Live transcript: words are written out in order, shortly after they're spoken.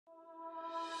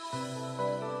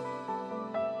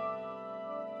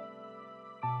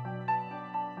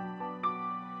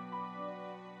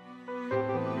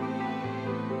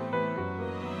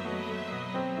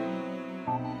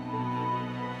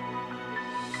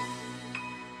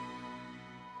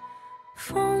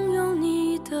风有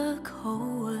你的口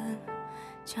吻，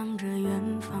将这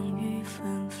远方雨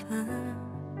纷纷。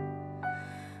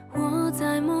我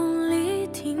在梦里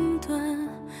停顿，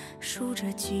数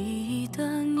着记忆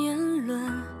的年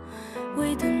轮，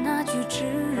为等那句炙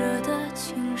热的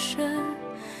情深，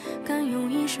甘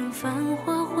用一生繁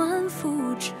华换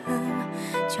浮沉，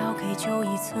交给旧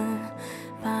一寸，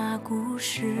把故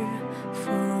事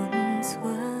封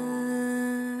存。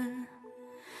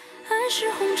爱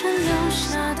是红尘留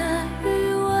下的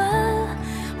余温，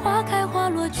花开花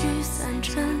落聚散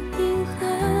成阴痕，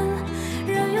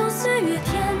任由岁月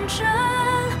天真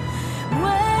为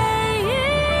一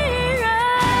人。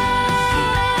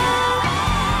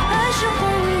爱是红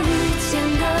日遇见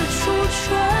的初春，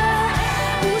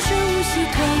无声无息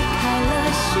推开了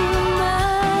心门，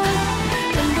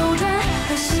任斗转和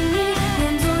心意变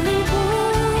作你不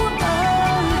二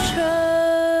晨。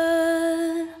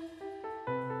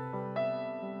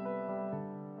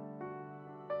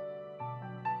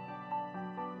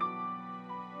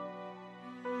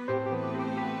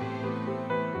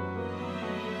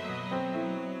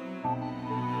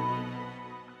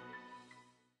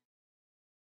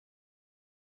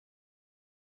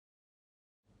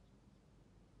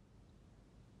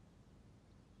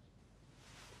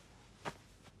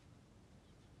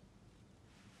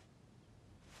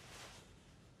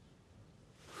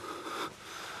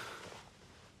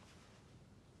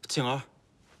景儿，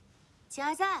景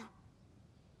儿在。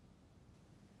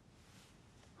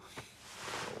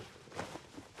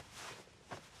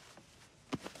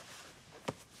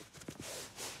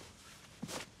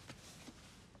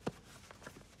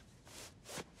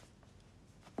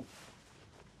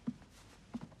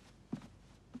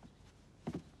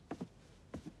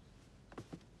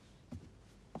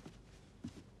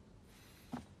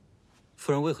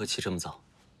夫人为何起这么早？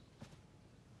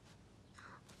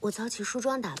我早起梳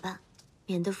妆打扮，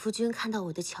免得夫君看到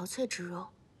我的憔悴之容。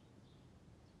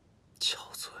憔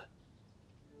悴？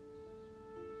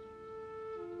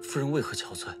夫人为何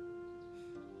憔悴？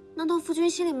难道夫君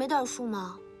心里没点数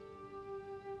吗？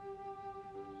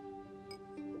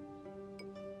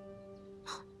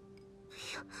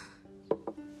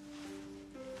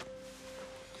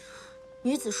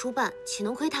女子梳扮岂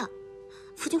能窥探？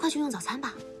夫君快去用早餐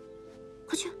吧，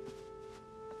快去，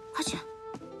快去，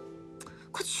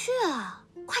快去啊！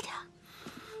快点！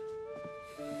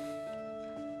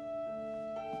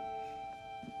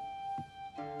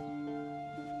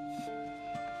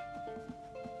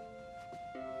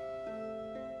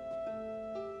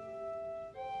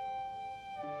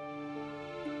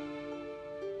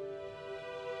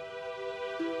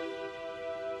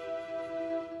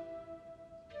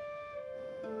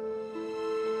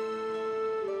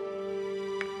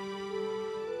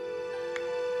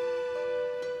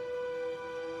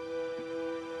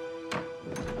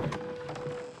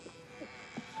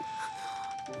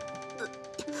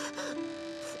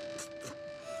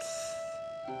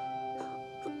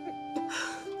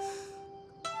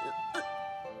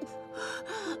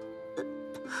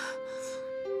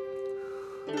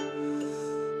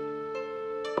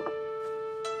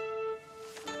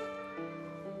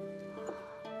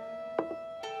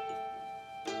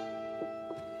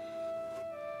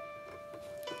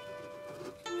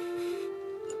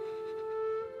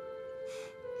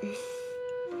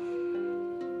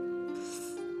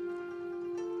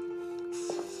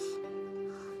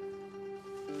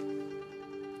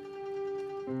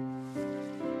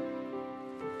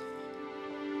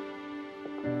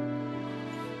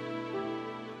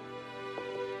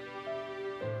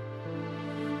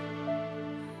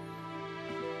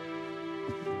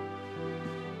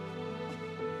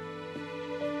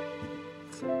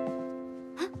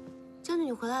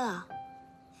你回来了。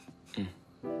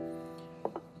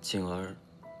景儿，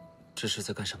这是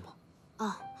在干什么？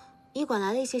哦，医馆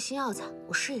来了一些新药材，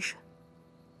我试一试。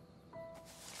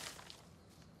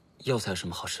药材有什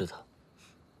么好试的？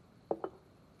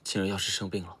景儿要是生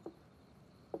病了，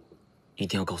一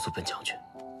定要告诉本将军。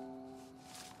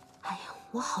哎呀，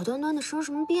我好端端的生什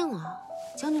么病啊？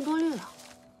将军多虑了。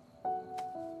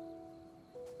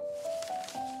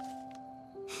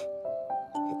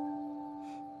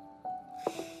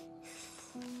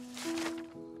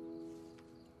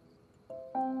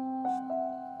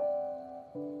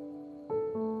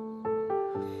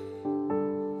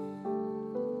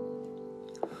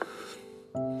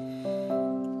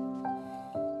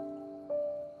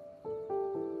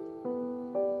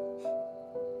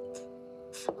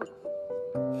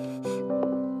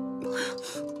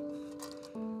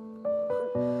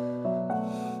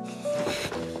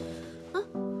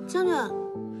将军，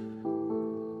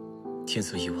天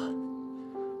色已晚，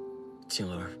锦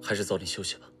儿还是早点休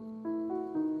息吧。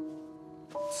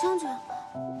将军，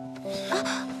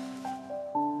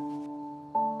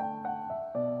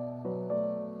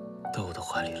到我的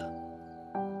怀里了，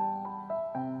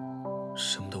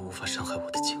什么都无法伤害我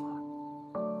的锦儿。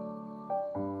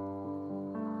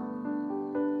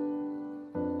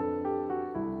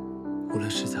无论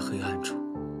是在黑暗中，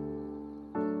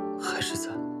还是在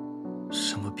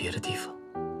什么别的地方，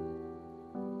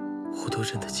我都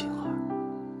认得锦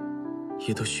儿，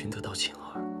也都寻得到锦儿。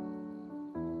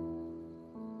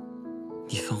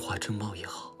你芳华正茂也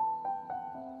好，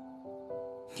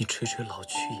你垂垂老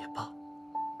去也罢，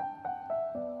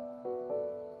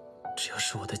只要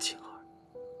是我的锦儿，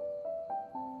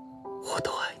我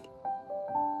都爱你。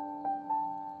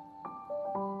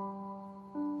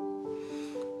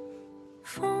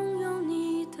风有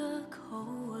你的口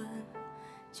吻，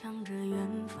将这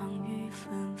远方雨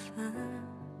纷纷。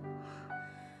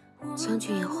将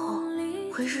军以后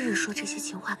会日日说这些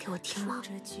情话给我听吗？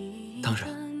当然，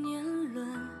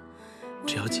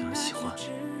只要锦儿喜欢，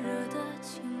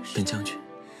本将军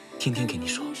天天给你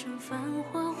说。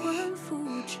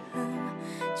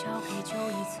交配就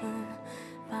一寸，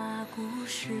把故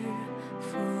事封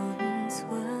存。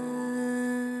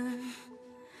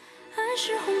爱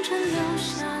是红尘留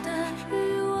下的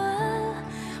余温，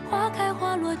花开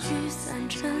花落聚散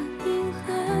成阴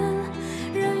痕，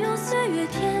任由岁月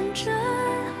天真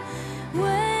为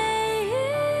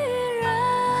人。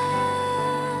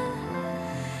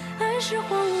爱是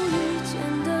荒芜遇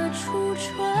见的初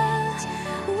春，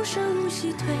无声无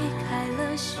息推开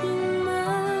了心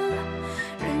门，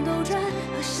人斗转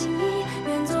和心意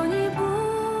远走一步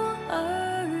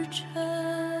而成。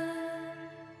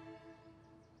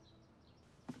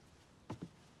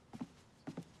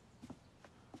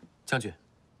将军，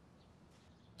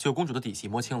九公主的底细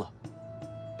摸清了。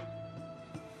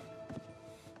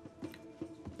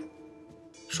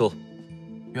说，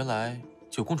原来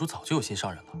九公主早就有心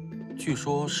上人了，据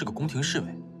说是个宫廷侍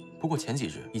卫，不过前几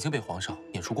日已经被皇上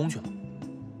撵出宫去了。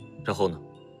然后呢？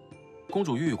公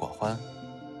主郁郁寡欢，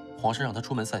皇上让她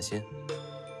出门散心。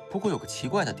不过有个奇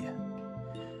怪的点，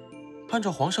按照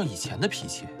皇上以前的脾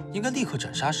气，应该立刻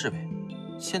斩杀侍卫，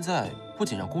现在不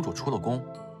仅让公主出了宫，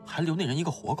还留那人一个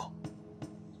活口。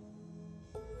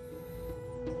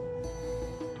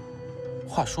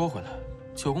话说回来，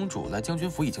九公主来将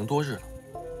军府已经多日了，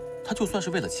她就算是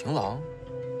为了情郎，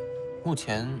目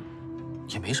前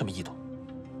也没什么异动。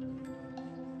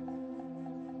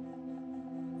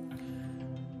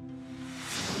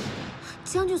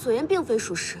将军所言并非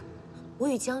属实，我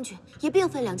与将军也并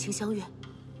非两情相悦。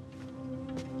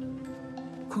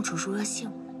公主如若信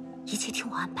我，一切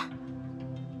听我安排。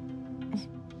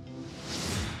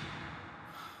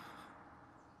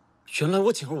原来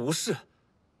我锦儿无事。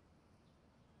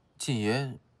锦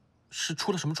爷是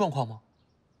出了什么状况吗？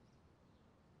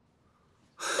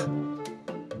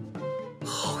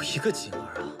好一个锦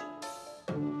儿啊！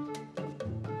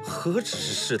何止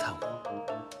是试探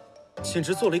我，简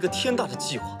直做了一个天大的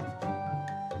计划，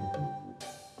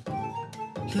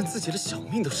连自己的小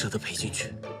命都舍得赔进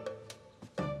去。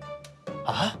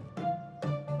啊！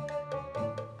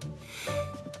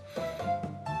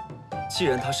既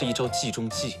然它是一招计中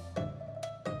计，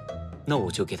那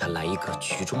我就给他来一个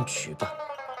局中局吧。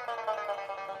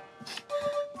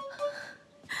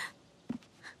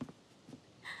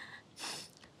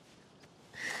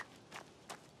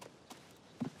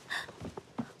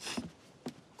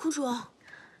公主，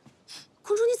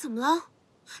公主，你怎么了？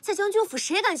在将军府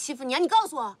谁敢欺负你啊？你告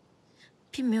诉我。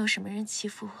并没有什么人欺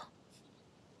负我，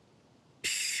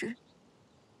是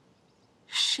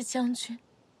将军，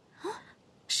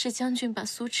是将军把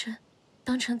苏晨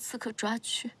当成刺客抓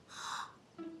去。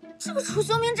这个楚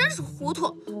修明真是糊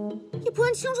涂，一不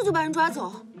问清楚就把人抓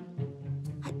走。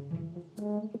哎，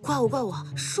怪我，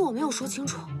是我没有说清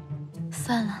楚。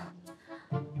算了，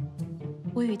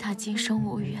我与他今生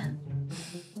无缘，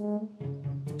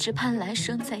只盼来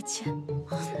生再见。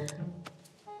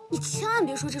你千万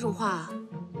别说这种话啊！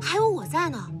还有我在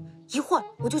呢，一会儿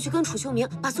我就去跟楚修明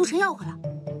把苏晨要回来。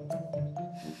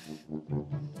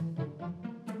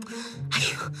哎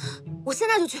呦，我现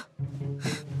在就去。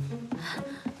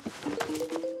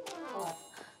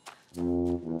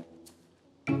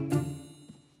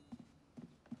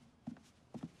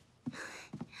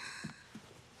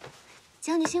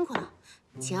将军辛苦了，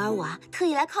锦儿我特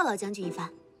意来犒劳将军一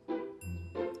番。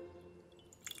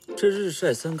这日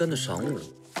晒三竿的晌午，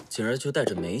锦儿就带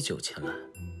着美酒前来，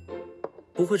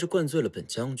不会是灌醉了本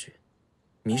将军，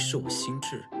迷失我心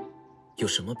智，有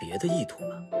什么别的意图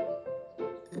吧？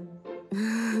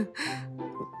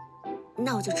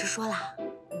那我就直说了。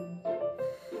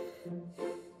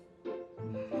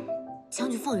将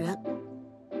军放人。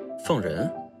放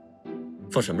人？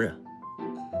放什么人？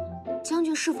将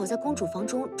军是否在公主房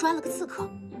中抓了个刺客？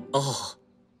哦，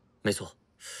没错，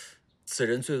此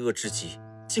人罪恶至极，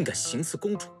竟敢行刺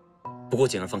公主。不过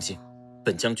锦儿放心，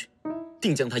本将军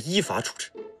定将他依法处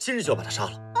置，今日就要把他杀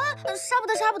了。杀不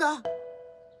得，杀不得！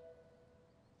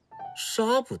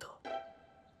杀不得？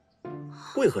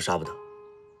为何杀不得？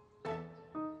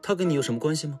他跟你有什么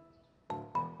关系吗？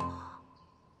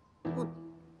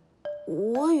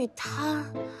我与他，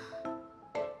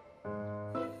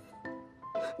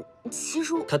其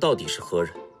实他到底是何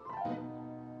人？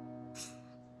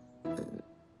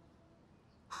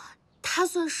他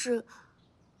算是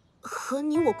和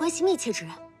你我关系密切之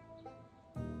人。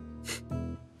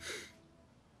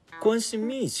关系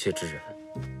密切之人，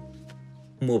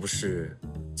莫不是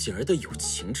锦儿的有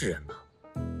情之人吧？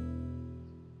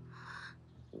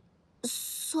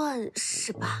算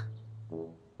是吧。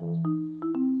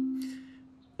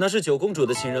那是九公主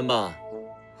的情人吧？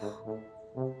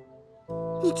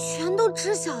你全都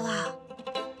知晓了。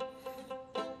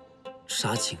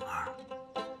杀锦儿，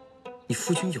你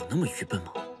夫君有那么愚笨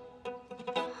吗？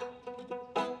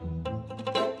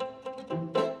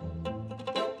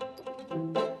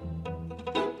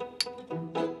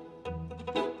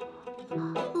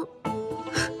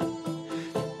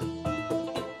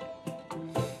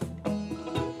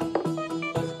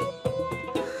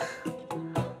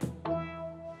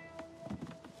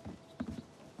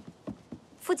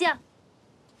副将，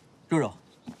肉肉，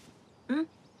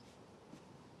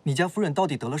你家夫人到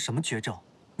底得了什么绝症？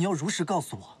你要如实告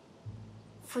诉我。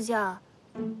副将，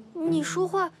你说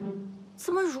话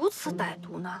怎么如此歹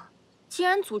毒呢？竟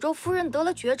然诅咒夫人得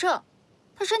了绝症，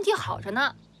她身体好着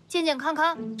呢，健健康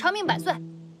康，长命百岁。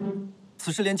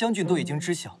此事连将军都已经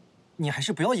知晓，你还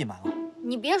是不要隐瞒了。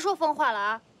你别说疯话了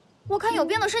啊！我看有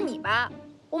病的是你吧？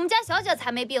我们家小姐才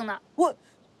没病呢。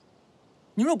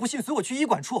你若不信，随我去医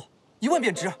馆处，一问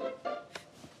便知。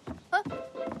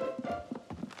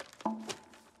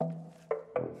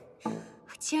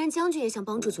既然将军也想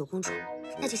帮助九公主，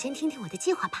那就先听听我的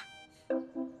计划吧。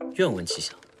愿闻其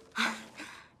详。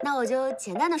那我就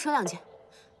简单的说两句。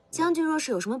将军若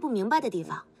是有什么不明白的地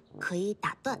方，可以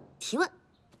打断提问。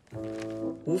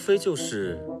无非就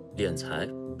是敛财、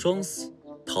装死、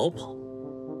逃跑，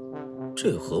这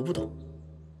有何不懂？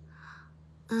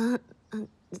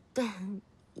对，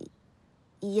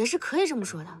也是可以这么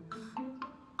说的。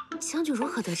将军如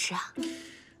何得知啊？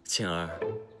锦儿，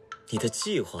你的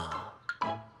计划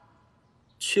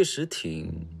确实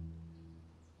挺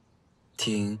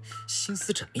心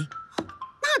思缜密。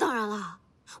那当然了，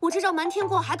我这招瞒天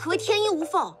过海可谓天衣无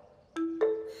缝。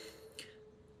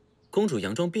公主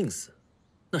佯装病死，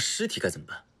那尸体该怎么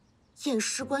办？验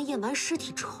尸官验完尸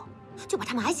体之后，就把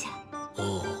它埋起来。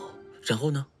哦，然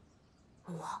后呢？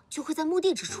我就会在墓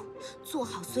地之处做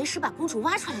好随时把公主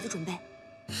挖出来的准备。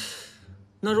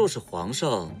那若是皇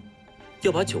上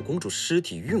要把九公主尸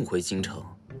体运回京城，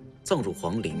葬入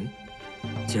皇陵，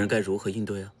锦儿该如何应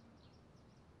对啊？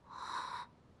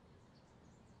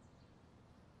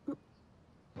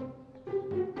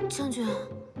将军，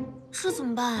这怎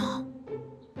么办啊？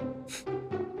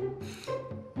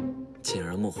锦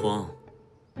儿莫慌，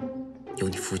有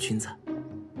你夫君在。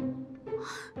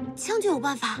将军有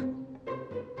办法。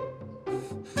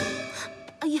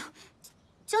哎呀，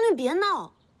将军别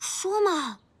闹，说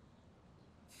嘛。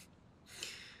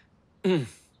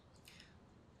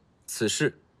此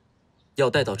事要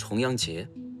待到重阳节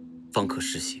方可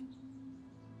实行。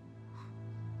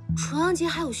重阳节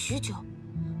还有许久，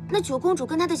那九公主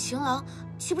跟她的情郎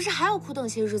岂不是还要苦等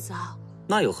些日子啊？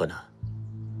那有何难？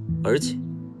而且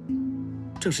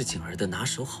正是锦儿的拿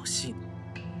手好戏呢。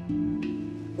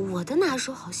我的拿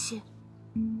手好戏？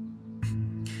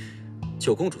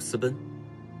九公主私奔，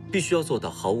必须要做到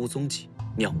毫无踪迹、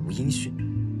渺无音讯，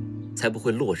才不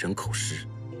会落人口实。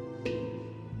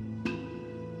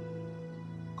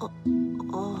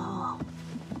哦。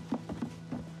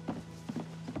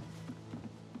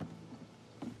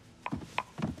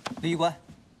李医官，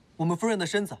我们夫人的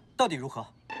身子到底如何？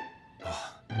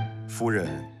夫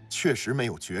人确实没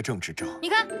有绝症之症，你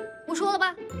看，我说了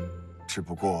吧。只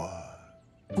不过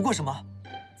什么？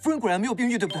夫人果然没有病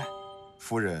愈，对不对？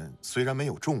夫人虽然没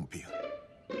有重病，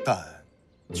但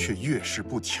却月事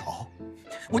不调。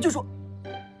我就说，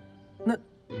那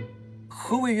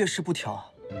何为月事不调啊？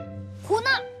胡闹！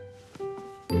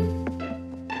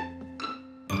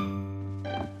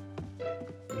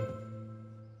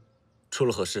出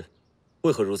了何事？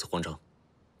为何如此慌张？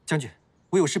将军，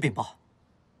我有事禀报。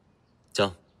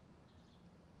讲。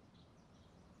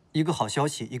一个好消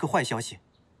息，一个坏消息，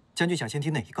将军想先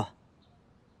听哪一个？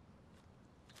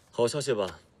好消息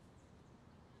吧。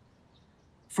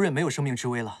夫人没有生命之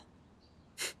危了。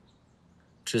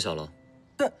知晓了。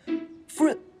但夫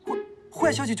人，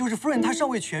坏消息就是夫人她尚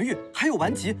未痊愈，还有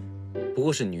顽疾。不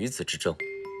过是女子之症。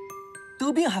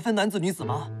得病还分男子女子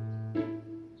吗？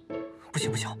不行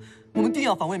不行，我们定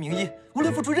要访问名医，无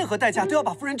论付出任何代价，都要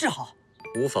把夫人治好。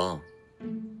无妨，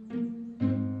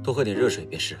多喝点热水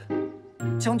便是。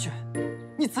将军，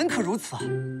你怎可如此啊！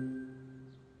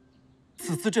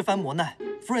此次这番磨难，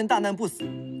夫人大难不死，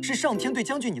是上天对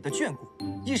将军你的眷顾，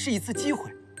亦是一次机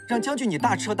会，让将军你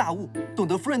大彻大悟，懂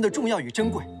得夫人的重要与珍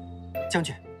贵。将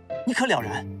军，你可了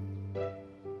然？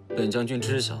本将军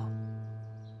知晓。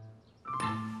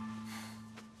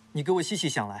你给我细细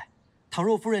想来，倘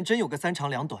若夫人真有个三长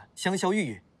两短，香消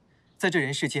玉殒，在这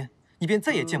人世间，你便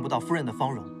再也见不到夫人的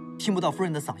芳容，听不到夫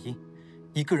人的嗓音，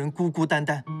一个人孤孤单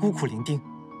单，孤苦伶仃，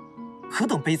何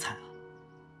等悲惨啊！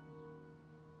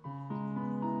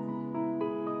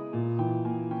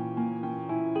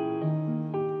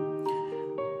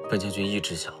本将军亦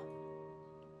知晓。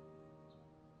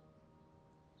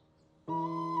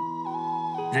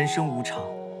人生无常，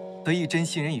得一真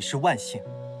心人已是万幸。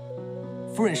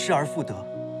夫人失而复得，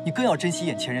你更要珍惜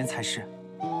眼前人才是，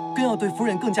更要对夫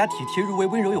人更加体贴入微、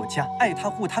温柔有加，爱她、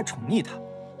护她、宠溺她。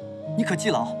你可记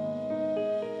牢？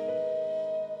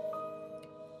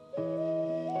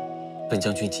本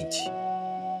将军谨记。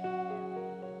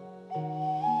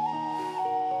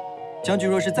将军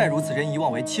若是再如此任意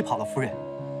妄为，欺跑了夫人，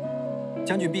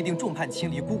将军必定众叛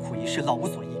亲离，孤苦一世，老无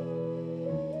所依。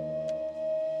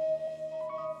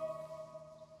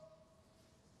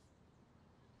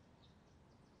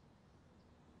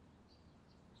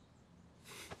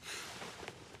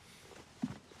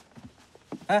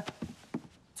哎，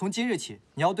从今日起，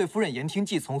你要对夫人言听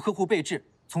计从，呵护备至，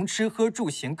从吃喝住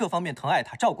行各方面疼爱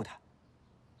她，照顾她。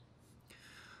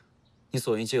你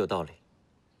所言皆有道理。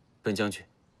本将军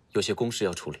有些公事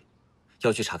要处理，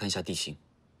要去查看一下地形。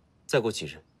再过几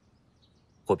日，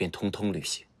我便通通履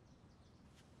行。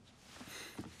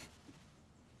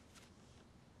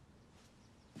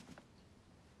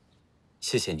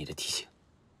谢谢你的提醒。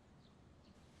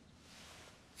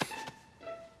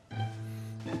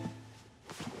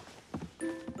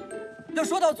要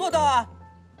说到做到啊！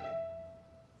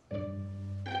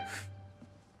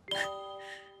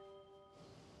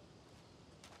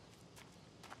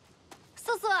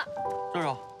素素，肉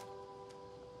肉，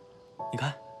你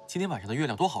看今天晚上的月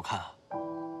亮多好看啊！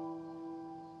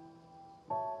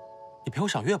你陪我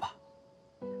赏月吧。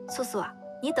素素啊，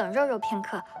你等肉肉片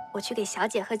刻，我去给小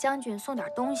姐和将军送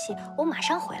点东西，我马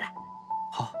上回来。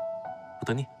好，我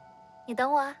等你。你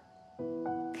等我啊。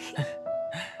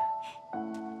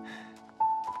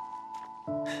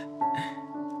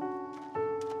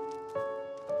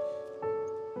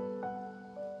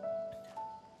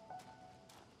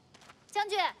将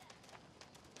军，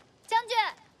将军，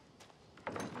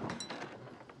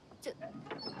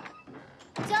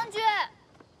将军，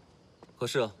何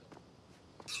事啊？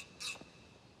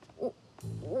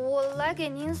我来给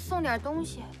您送点东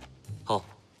西。好，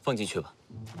放进去吧。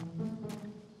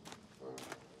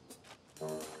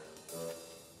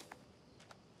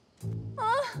啊，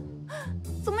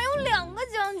怎么有2个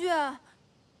将军？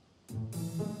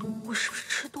我是不是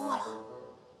吃多了，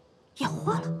眼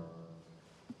花了？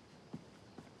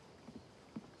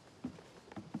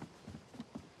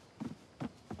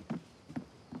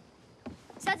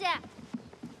小姐，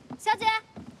小姐，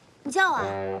你叫我啊？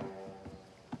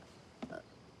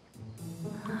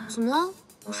怎么了？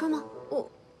有事吗？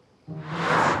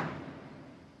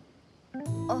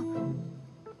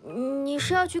你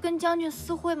是要去跟将军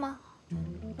私会吗？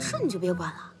这你就别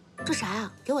管了。这啥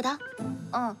呀？给我的。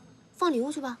嗯，放礼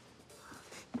物去吧。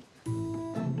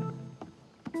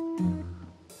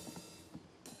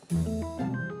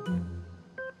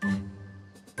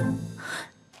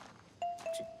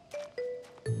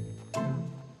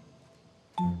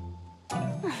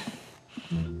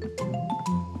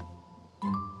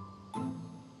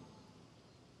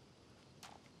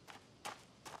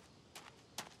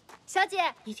小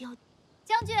姐，一定要。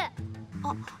将军。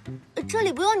哦，这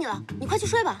里不用你了，你快去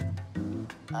睡吧。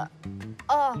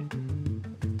哦。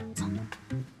走。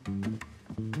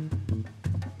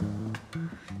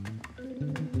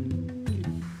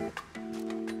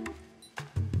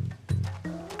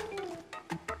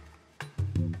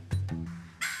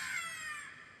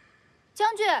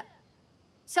将军，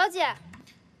小姐。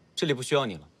这里不需要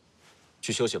你了，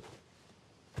去休息吧。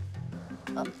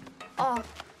哦。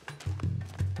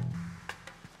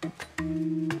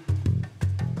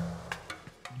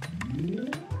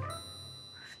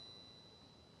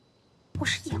我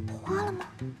是眼花了吗？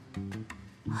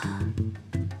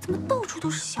怎么到处都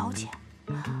是小姐，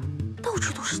到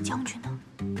处都是将军呢？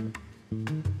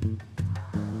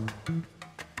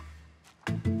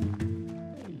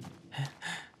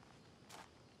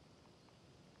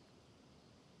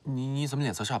你怎么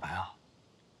脸色煞白啊？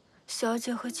小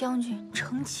姐和将军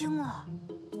成精了，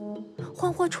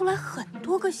幻化出来很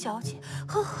多个小姐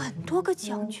和很多个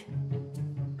将军。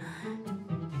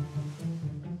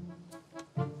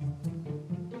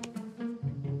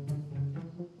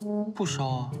不烧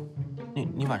啊，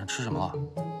你晚上吃什么了？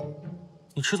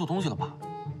你吃错东西了吧？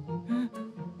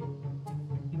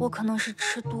我可能是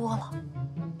吃多了。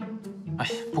哎，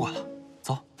不管了，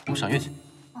走，我们赏月去。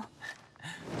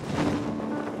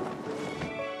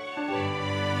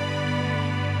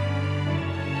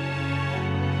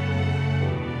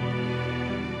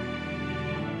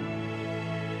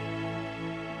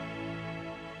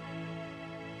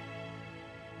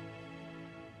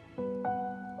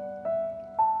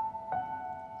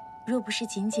若不是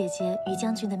锦姐姐与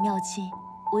将军的妙计，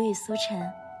我与苏晨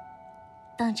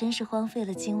当真是荒废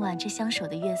了今晚这相守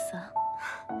的月色。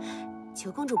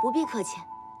九公主不必客气。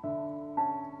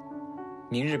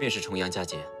明日便是重阳佳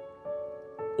节，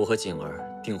我和锦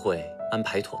儿定会安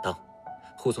排妥当，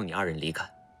护送你二人离开，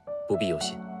不必忧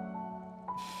心。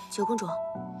九公主，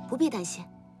不必担心，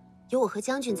有我和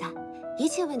将军在，一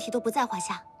切问题都不在话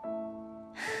下。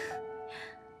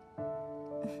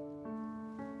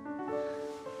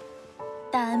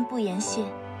大恩不言谢，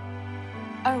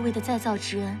二位的再造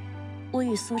之恩，我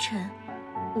与苏晨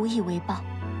无以为报。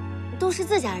都是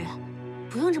自家人，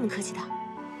不用这么客气的。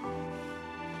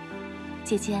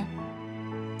姐姐，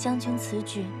将军此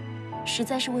举实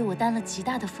在是为我担了极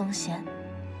大的风险，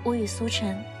我与苏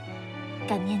晨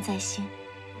感念在心。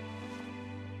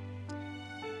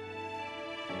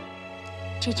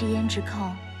这支胭脂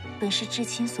扣本是至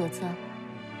亲所赠，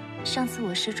上次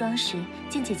我试妆时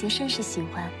见姐姐甚是喜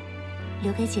欢，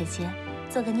留给姐姐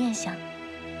做个念想。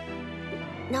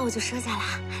那我就收下了。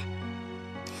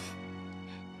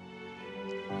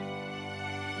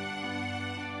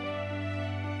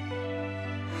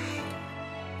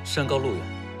山高路远，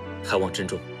还望珍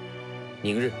重。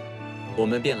明日，我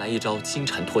们便来一招金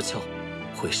蝉脱壳，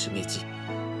毁尸灭迹。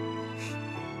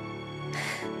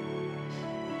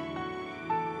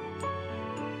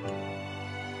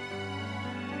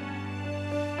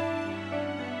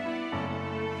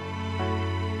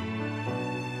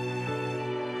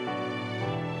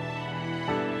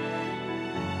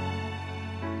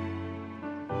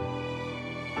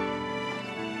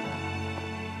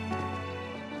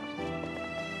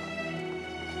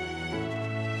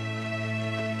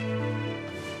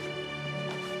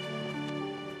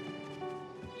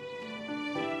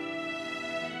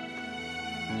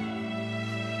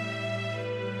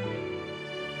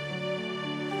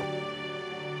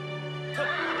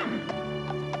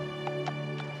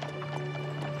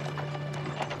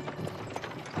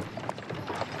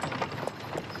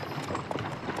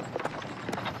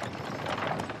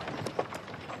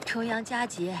重阳佳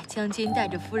节，将军带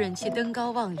着夫人去登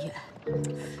高望远，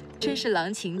真是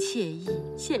郎情妾意，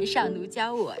羡煞奴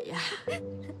家我呀。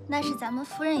那是咱们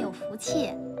夫人有福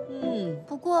气。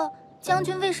不过将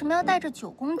军为什么要带着九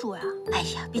公主呀？哎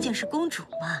呀，毕竟是公主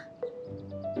嘛。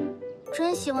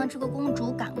真希望这个公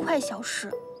主赶快消失，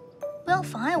不要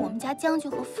妨碍我们家将军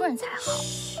和夫人才好。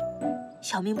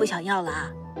小命不想要了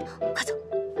啊！快走。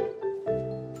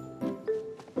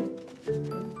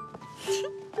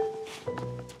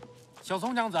小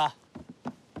松娘子，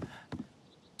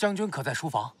将军可在书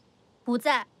房？不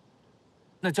在。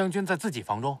那将军在自己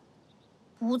房中？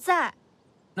不在。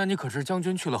那你可知将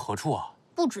军去了何处啊？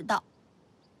不知道。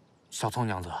小松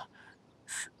娘子，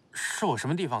是我什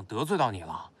么地方得罪到你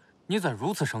了？你怎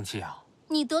如此生气啊？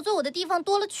你得罪我的地方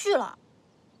多了去了。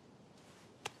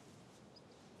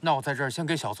那我在这儿先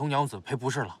给小松娘子赔不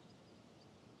是了。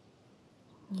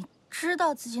你知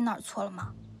道自己哪儿错了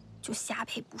吗？就瞎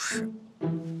赔不是。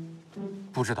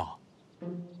不知道，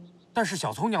但是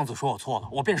小松娘子说我错了，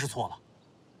我便是错了。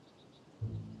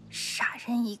傻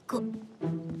人一个！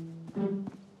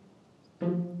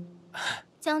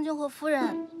将军和夫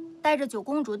人带着九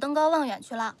公主登高望远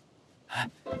去了。哎，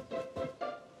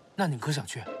那你可想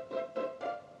去？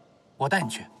我带你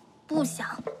去。不想。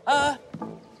哎。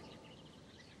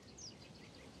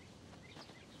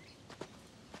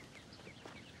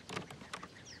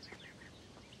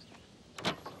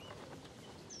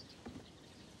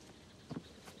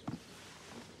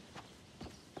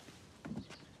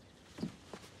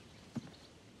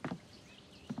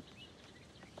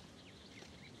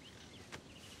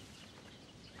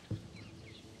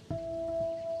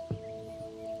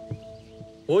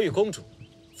我与公主、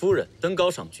夫人登高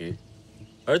赏菊，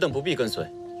尔等不必跟随，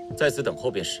在此等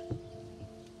候便是。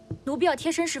奴婢要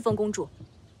贴身侍奉公主。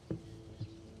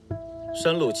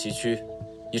山路崎岖，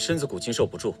你身子骨经受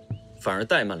不住，反而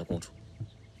怠慢了公主。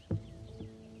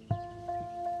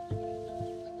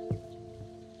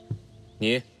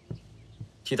你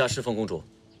替她侍奉公主。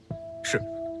是。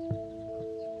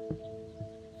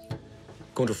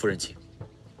公主夫人，请。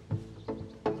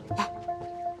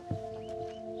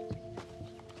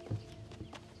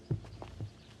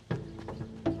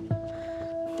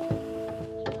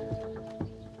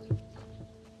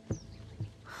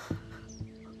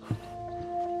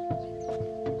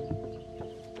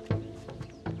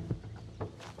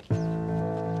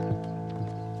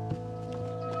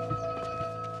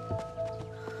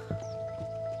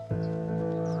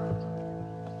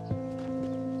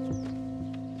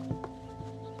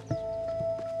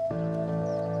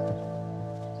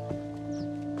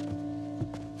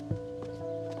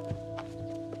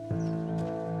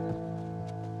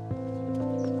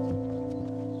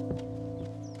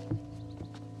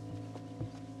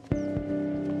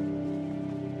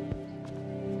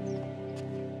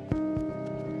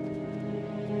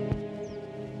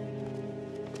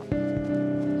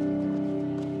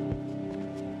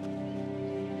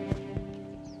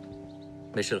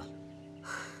没事了，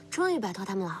终于摆脱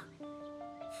他们了。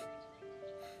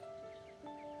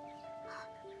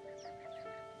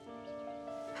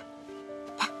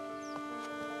来，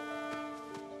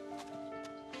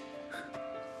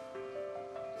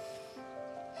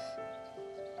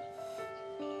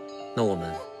那我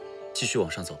们继续往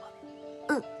上走吧。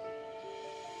嗯。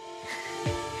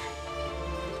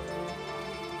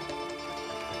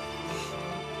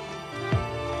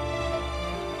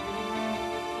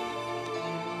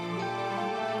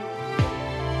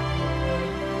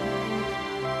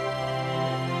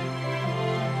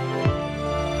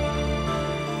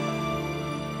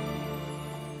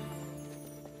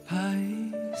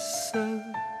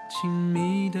静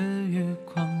谧的月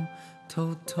光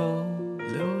偷偷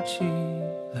流进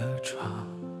了窗，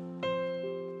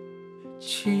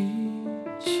轻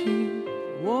轻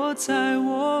握在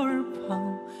我耳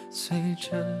旁，随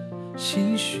着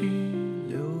心绪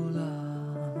流浪。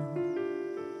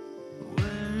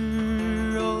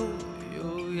温柔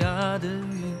优雅的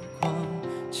月光，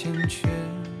缱绻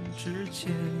指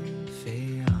尖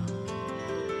飞扬，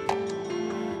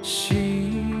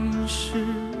心事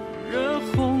惹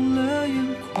红了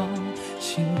眼眶，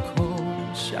星空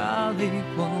下泪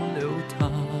光流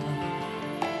淌。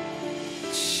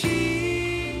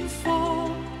清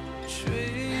风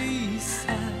吹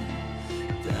散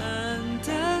淡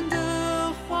淡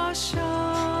的花香，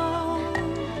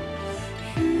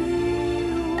余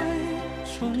味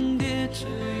重叠着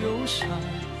忧伤，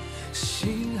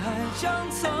心还将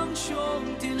苍穹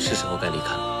点亮。是时候该离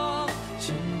开了。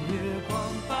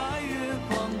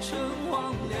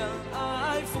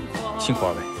辛苦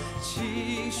二位。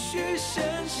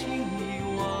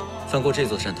翻过这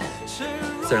座山头，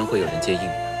自然会有人接应。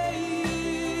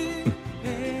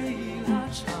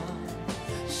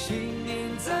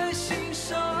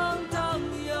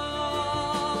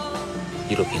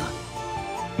一路平安。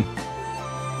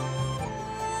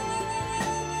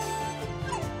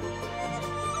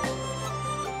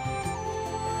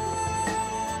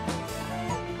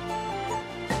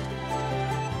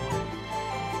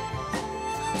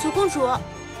九公主，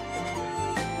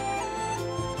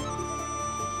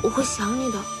我会想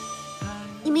你的，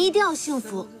你们一定要幸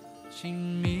福。静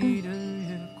谧的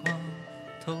月光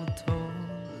偷偷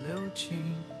流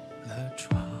进了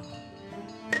窗，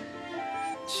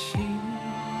轻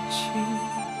轻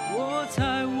握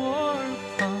在我耳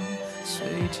旁，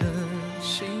随着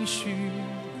心绪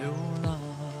流浪。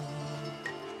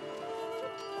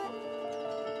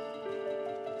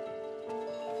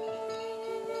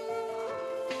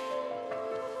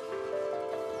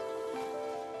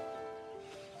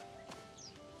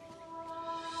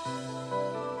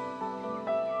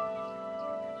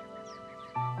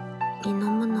你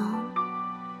能不能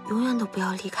永远都不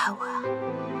要离开我呀？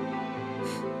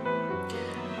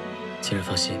亲人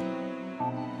放心，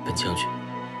本将军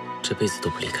这辈子都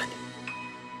不离开你。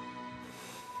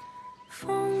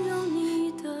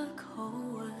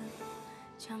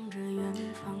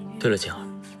对了，简儿，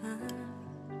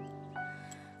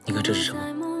你看这是什么？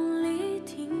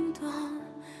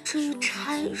这一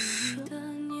钗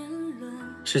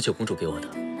是九公主给我的，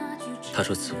她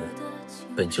说此物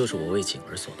本就是我为景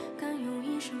儿所动。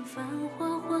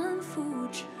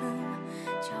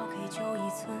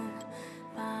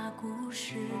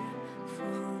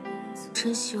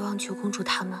真希望九公主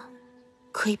她们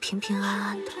可以平平安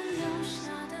安的。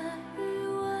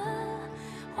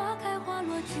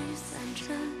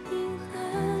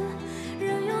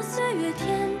越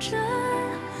天真，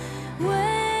为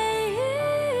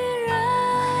人。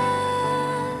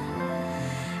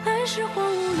爱是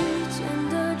荒芜遇见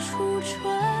的初春，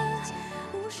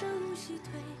无声无息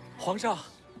推开。皇上，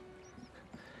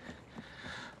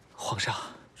皇上，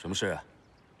什么事？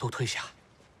都退下。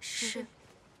是。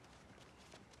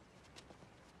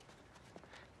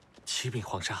启禀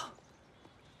皇上，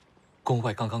宫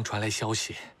外刚刚传来消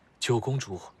息，九公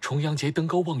主重阳节登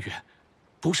高望远，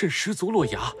不慎失足落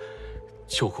崖，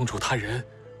九公主她人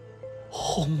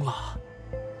轰了。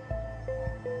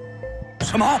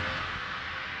什么？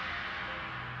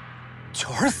九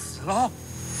儿死了？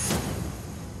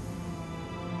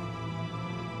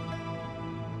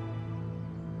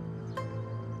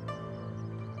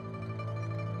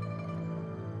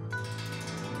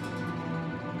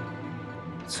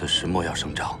此事莫要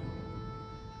声张，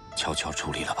悄悄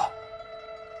处理了吧。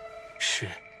是。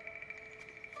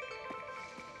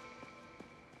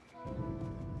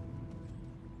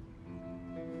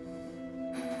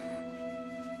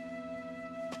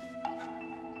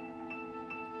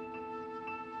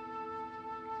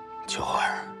九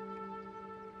儿，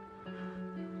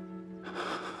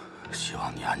希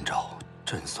望你按照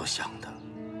朕所想的，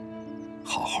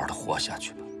好好的活下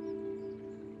去吧。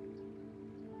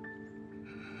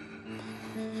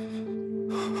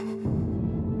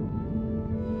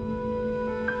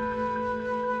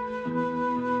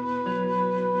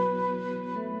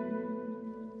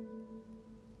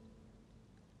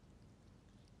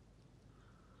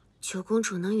九公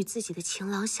主能与自己的情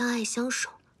郎相爱相守，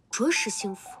着实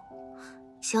幸福。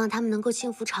希望他们能够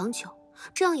幸福长久，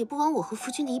这样也不枉我和夫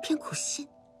君的一片苦心。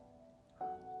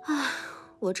唉，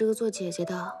我这个做姐姐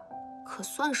的，可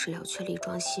算是了却了一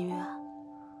桩心愿。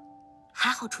还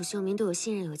好楚修明对我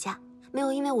信任有加，没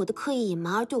有因为我的刻意隐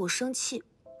瞒而对我生气，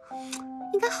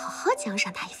应该好好奖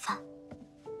赏他一番。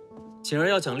锦儿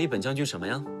要奖励本将军什么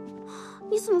呀？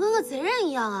你怎么跟个贼人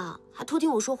一样啊？还偷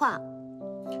听我说话？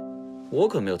我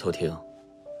可没有偷听，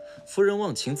夫人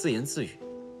忘情自言自语，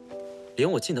连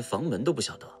我进的房门都不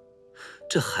晓得。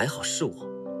这还好是我，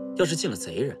要是进了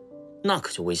贼人，那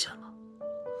可就危险了。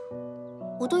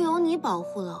我都有你保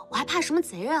护了，我还怕什么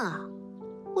贼人啊？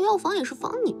我要防也是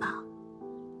防你吧。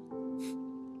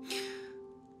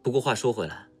不过话说回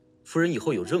来，夫人以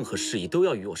后有任何事宜都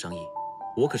要与我商议，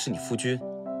我可是你夫君，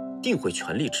定会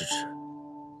全力支持。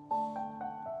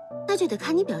那就得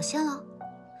看你表现了。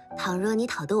倘若你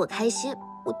讨得我开心，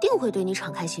我定会对你敞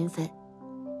开心扉；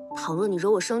倘若你惹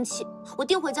我生气，我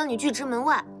定会将你拒之门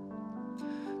外。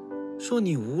说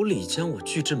你无理将我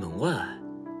拒之门外，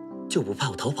就不怕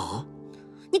我逃跑？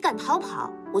你敢逃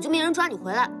跑，我就命人抓你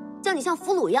回来，将你像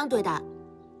俘虏一样对待。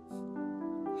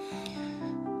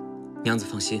娘子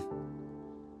放心，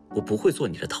我不会做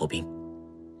你的逃兵，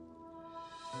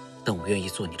但我愿意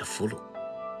做你的俘虏。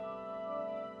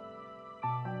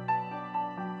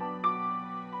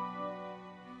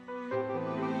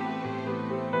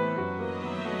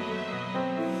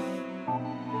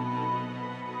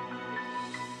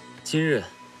今日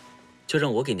就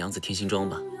让我给娘子添新装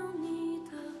吧，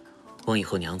望以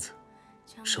后娘子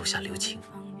手下留情。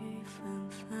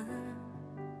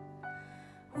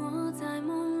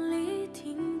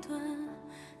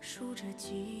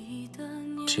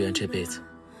只愿这辈子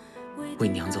为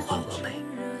娘子画峨眉，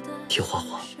贴花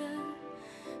黄。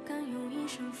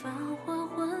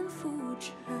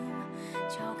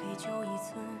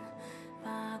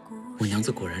我娘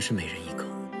子果然是美人一个，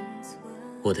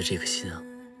我的这颗心啊，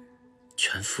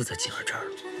全付在锦儿这儿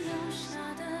了。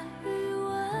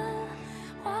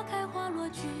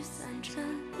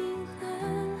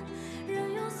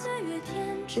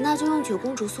那就用九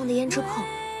公主送的胭脂扣，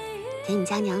给你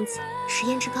家娘子试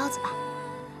胭脂膏子吧。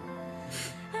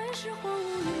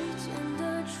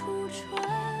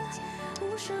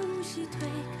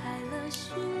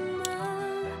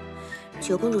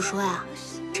九公主说呀，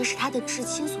这是她的至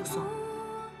亲所送。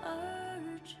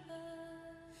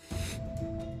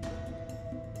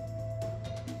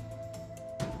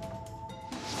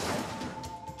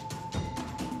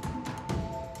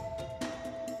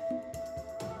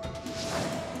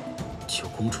九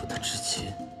公主的至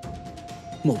亲，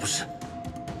莫不是？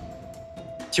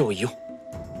借我一用。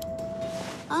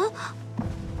啊！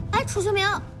哎，楚修明，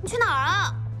你去哪儿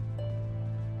啊？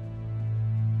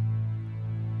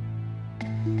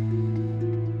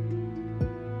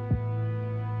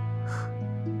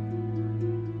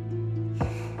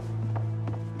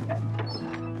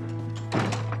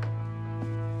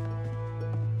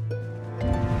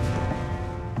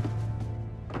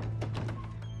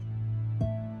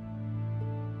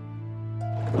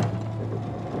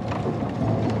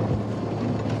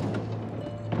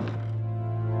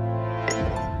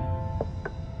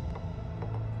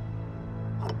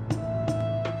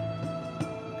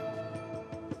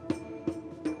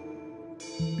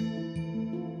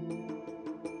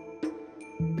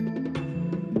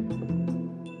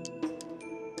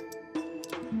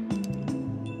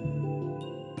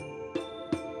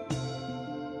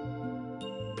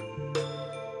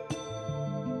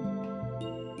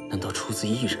要出自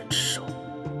一人之手。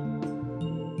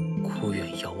孤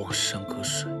远遥望山阁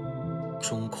水，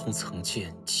中空曾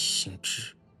见其行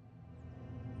之。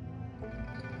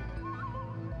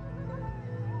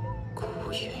孤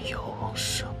远遥望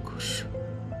山阁水，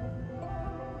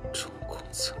中空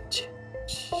曾见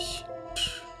其行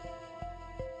之。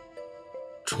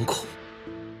中空。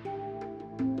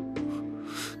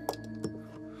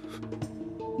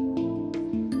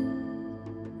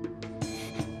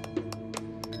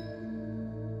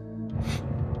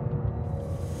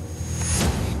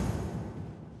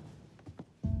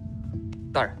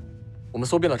 大人，我们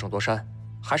搜遍了整座山，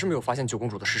还是没有发现九公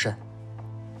主的尸身。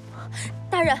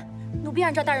大人，奴婢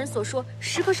按照大人所说，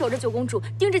时刻守着九公主，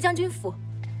盯着将军府。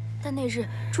但那日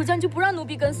楚将军不让奴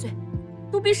婢跟随，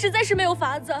奴婢实在是没有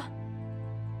法子。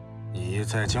你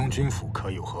在将军府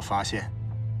可有何发现？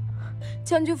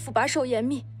将军府把守严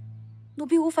密，奴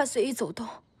婢无法随意走动。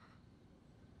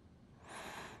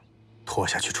拖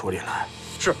下去处理来。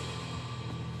是。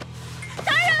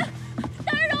 大人，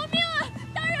大人饶命啊！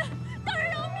大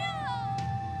人饶命啊！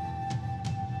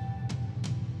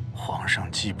皇上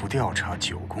既不调查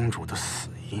九公主的死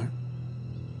因，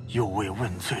又未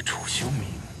问罪楚修明。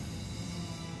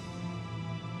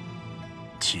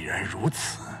既然如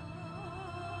此，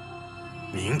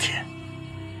明天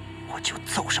我就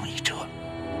奏上一折。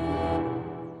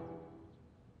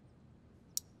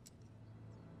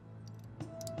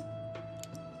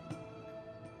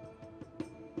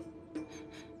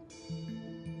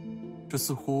 这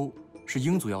似乎是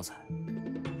英族药材。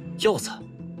药材？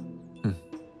嗯，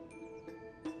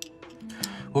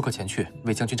我可前去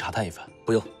为将军查探一番。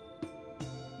不用，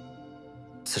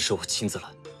此事我亲自来。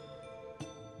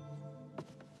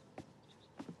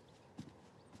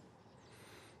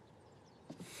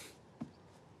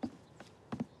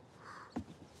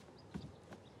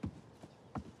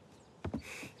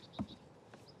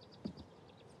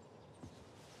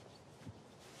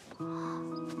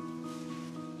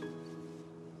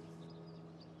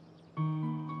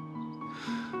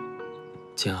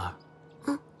锦儿，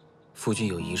夫君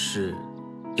有一事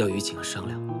要与锦儿商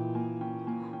量。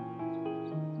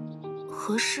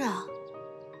何事啊？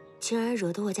竟然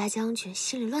惹得我家将军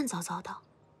心里乱糟糟的。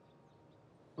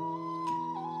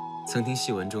曾听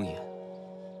戏文中言，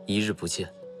一日不见，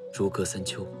如隔三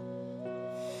秋。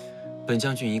本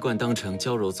将军一贯当成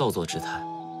娇柔造作之态，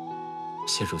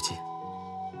现如今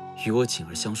与我锦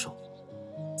儿相守，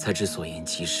才知所言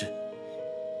极是。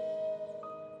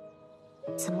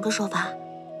怎么个说法？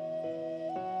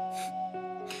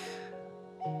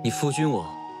 你夫君我，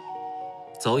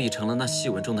早已成了那戏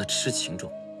文中的痴情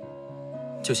种，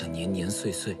就像年年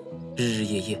岁岁、日日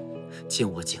夜夜，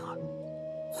见我锦儿，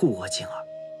护我锦儿，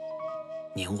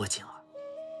黏我锦儿，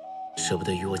舍不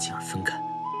得与我锦儿分开。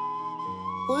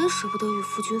我也舍不得与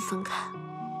夫君分开。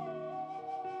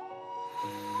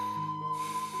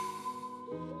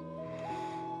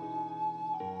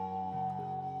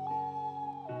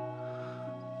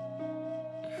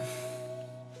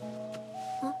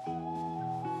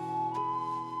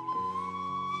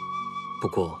不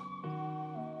过，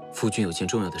夫君有件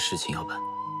重要的事情要办，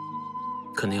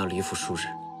可能要离府数日，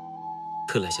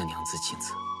特来向娘子请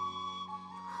辞。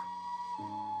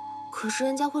可是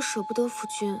人家会舍不得夫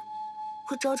君，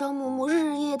会朝朝暮暮、日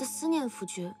日夜夜的思念夫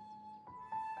君。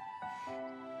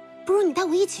不如你带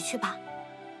我一起去吧，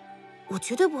我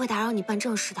绝对不会打扰你办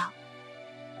正事的。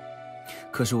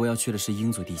可是我要去的是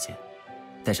英族地界，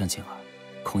带上锦儿，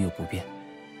恐有不便。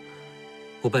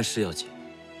我办事要紧，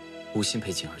无心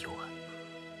陪锦儿游玩。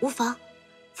 无妨，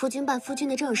夫君办夫君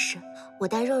的正事，我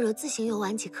带肉肉自行游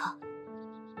玩即可。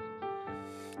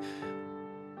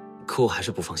可我还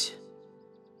是不放心。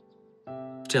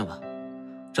这样吧，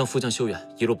让副将修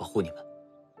远一路保护你们。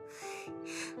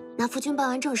那夫君办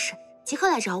完正事，即刻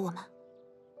来找我们。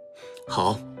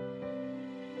好。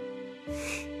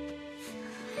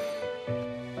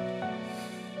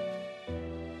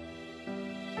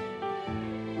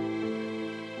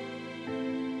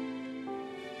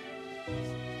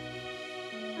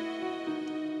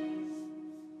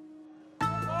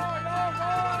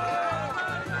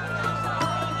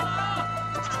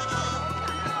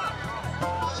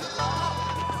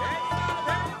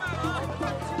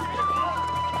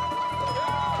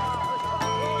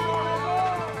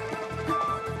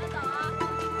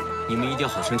你们一定要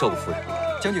好生照顾夫人。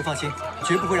将军放心，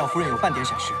绝不会让夫人有半点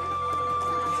闪失。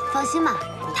放心吧，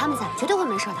有他们在，绝对会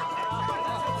没事的。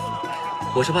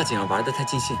我是怕锦儿玩得太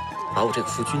尽兴，把我这个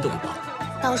夫君都给忘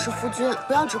了。倒是夫君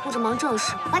不要只顾着忙正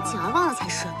事，把锦儿忘了才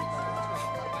是。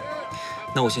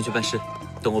那我先去办事，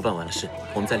等我办完了事，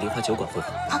我们在梨花酒馆会合。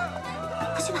好，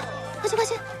快去吧，快去，快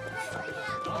去。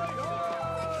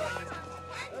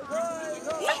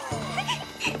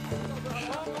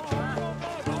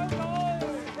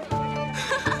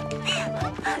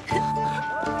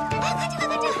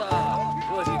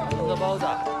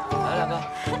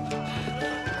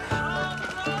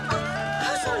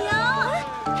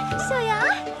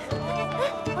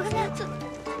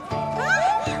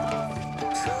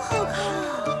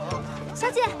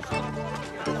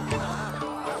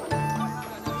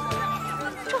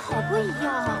哎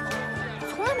呀，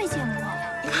从来没见过。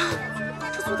你看，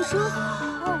这做的真好。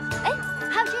哦，哎，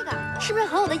还有这个，是不是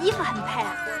和我的衣服很配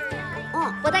啊？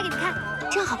嗯，我戴给你看，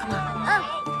这样好看吗？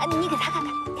嗯，你给他看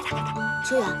看，给他看看。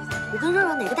周远，我跟肉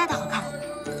肉哪个戴的好看？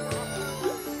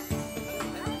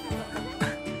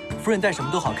夫人戴什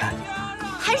么都好看。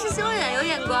还是修远有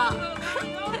眼光。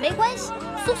没关系，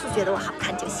素素觉得我好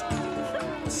看就行。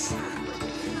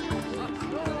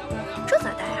这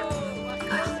咋戴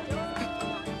啊？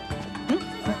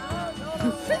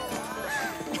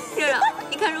肉肉，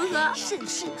你看如何？甚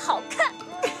是好看。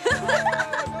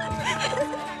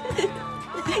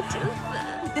真粉。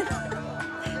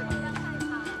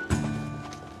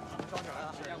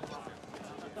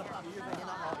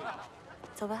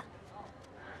走吧。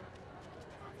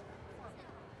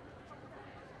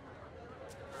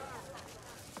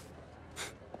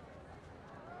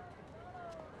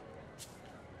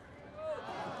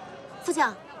副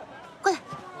将，过来。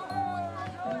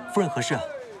夫人何事啊？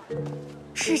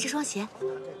试试这双鞋。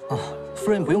啊，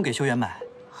夫人不用给修远买。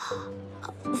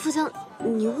副将，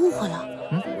你误会了。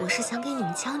我是想给你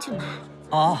们将军买。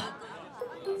啊，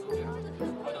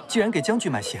既然给将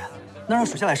军买鞋，那让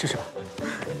属下来试试吧。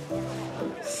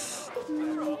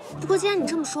不过既然你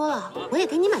这么说了，我也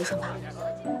给你买一双吧。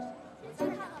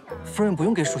夫人不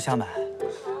用给属下买。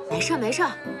没事没事，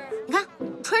你看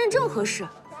穿着正合适，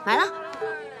买了。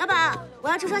老板，我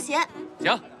要这双鞋。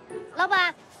行。老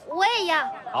板，我也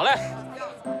要。好嘞。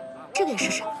这个也试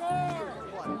试。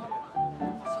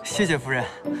谢谢夫人。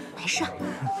没事。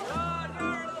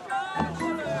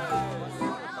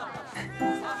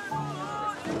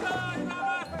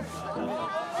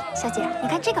小姐，你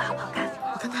看这个好不好看？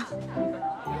我看看。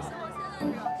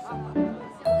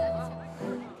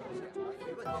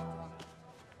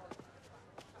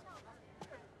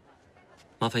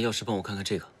麻烦药师帮我看看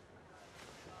这个。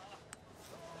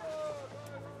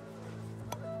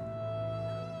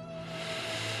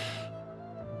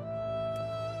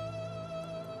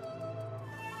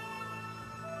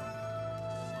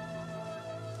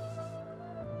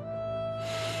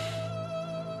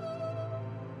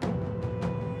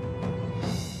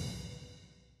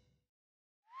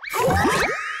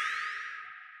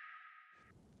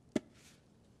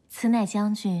此乃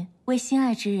将军为心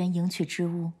爱之人迎娶之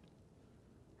物，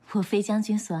我非将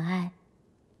军所爱，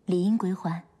理应归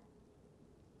还。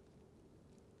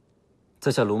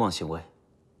在下鲁莽行为，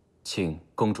请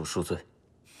公主恕罪。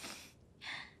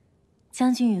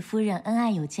将军与夫人恩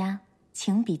爱有加，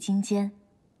情比金坚，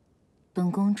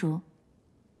本公主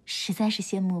实在是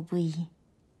羡慕不已。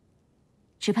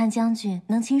只盼将军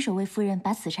能亲手为夫人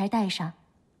把此钗戴上，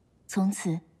从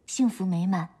此幸福美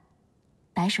满，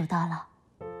白首到老。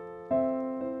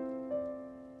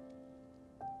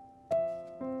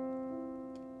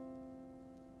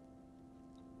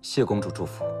谢公主祝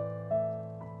福，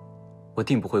我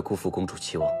定不会辜负公主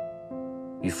期望，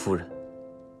与夫人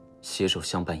携手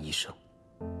相伴一生。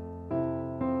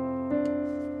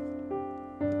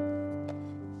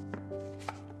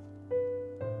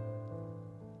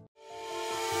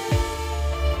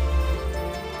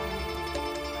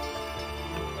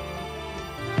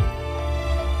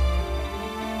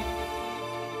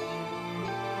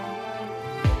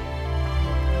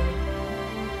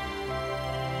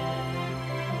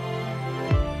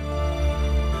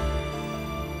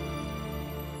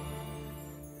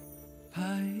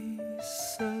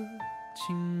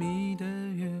静谧的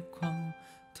月光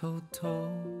偷偷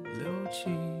流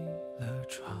进了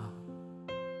窗，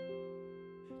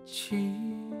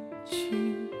轻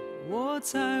轻握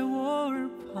在我耳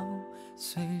旁，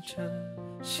随着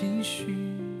心绪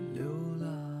流浪。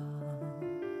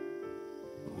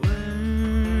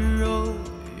温柔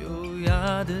优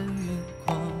雅的月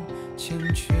光，缱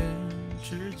绻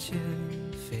指尖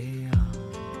飞扬，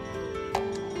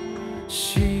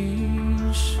心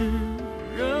事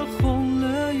惹红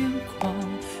了眼眶，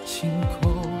星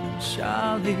空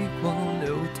下泪光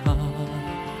流淌。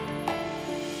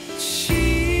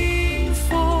清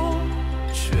风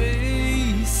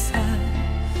吹散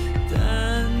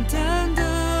淡淡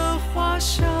的花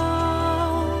香，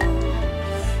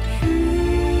余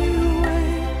味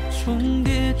重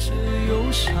叠着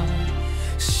忧伤，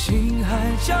心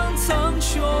海将苍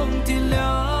穹点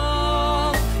亮。